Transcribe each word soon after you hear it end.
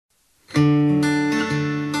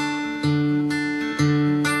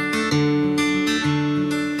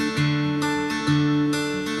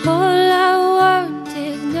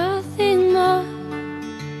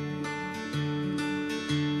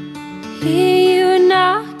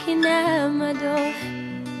knocking at my door.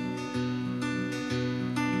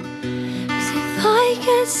 'Cause if I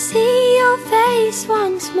could see your face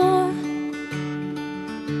once more,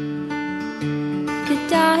 I could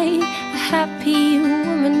die a happy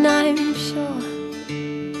woman, I'm sure.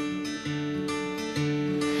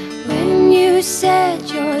 When you said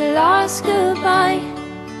your last goodbye,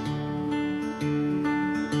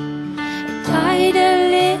 I died a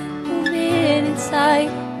little bit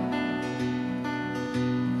inside.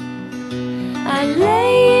 I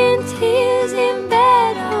lay in tears in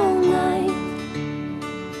bed all night,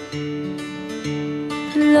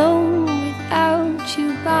 alone without you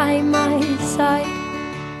by my side.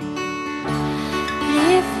 But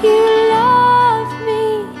if you love me,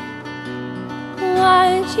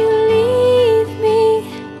 why'd you leave me?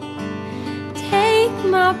 Take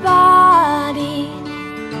my body,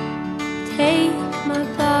 take my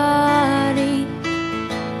body.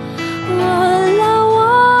 All I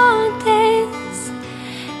want is,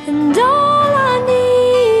 and all I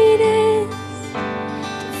need is,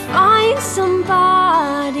 to find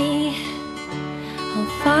somebody.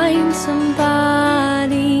 I'll find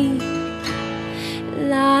somebody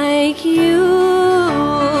like you.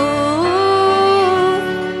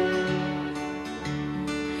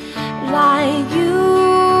 Like you.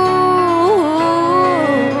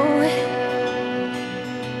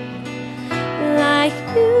 Like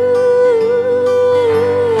you.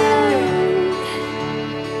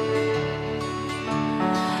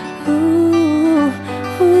 Ooh,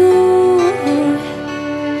 ooh.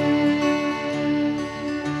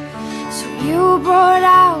 So you brought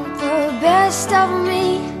out the best of me,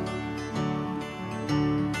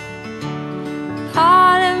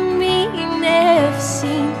 part of me you never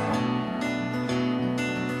seen.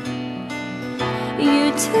 You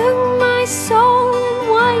took my soul and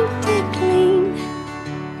wiped it clean.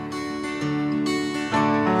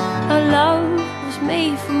 Our love was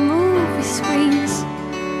made for movie screens.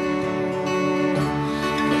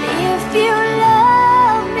 But if you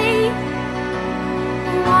love me,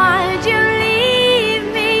 why'd you leave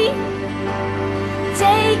me?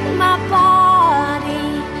 Take my body,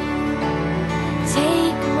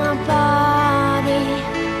 take my body.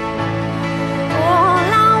 All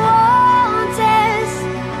I want is,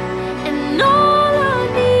 and all I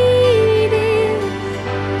need is,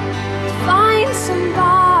 to find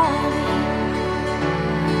somebody,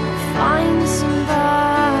 find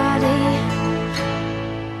somebody.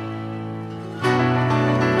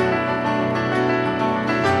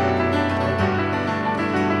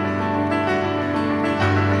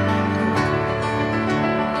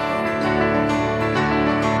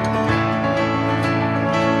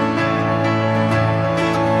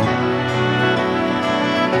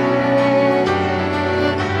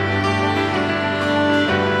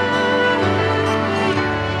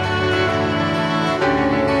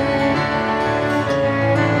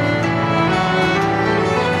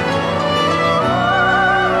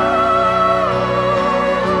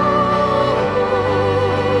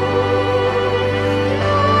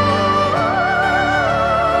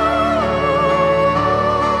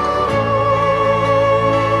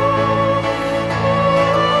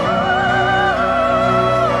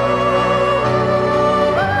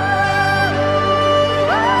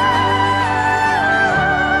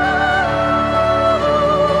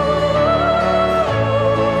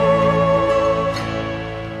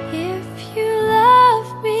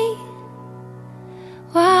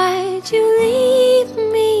 Why'd you leave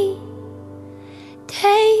me?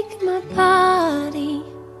 Take my body,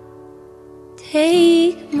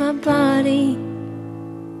 take my body.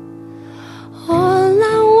 All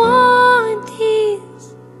I want is,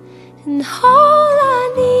 and all I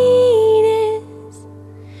need is,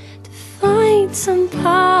 to find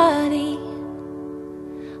somebody.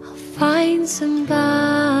 I'll find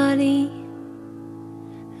somebody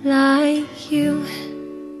like you.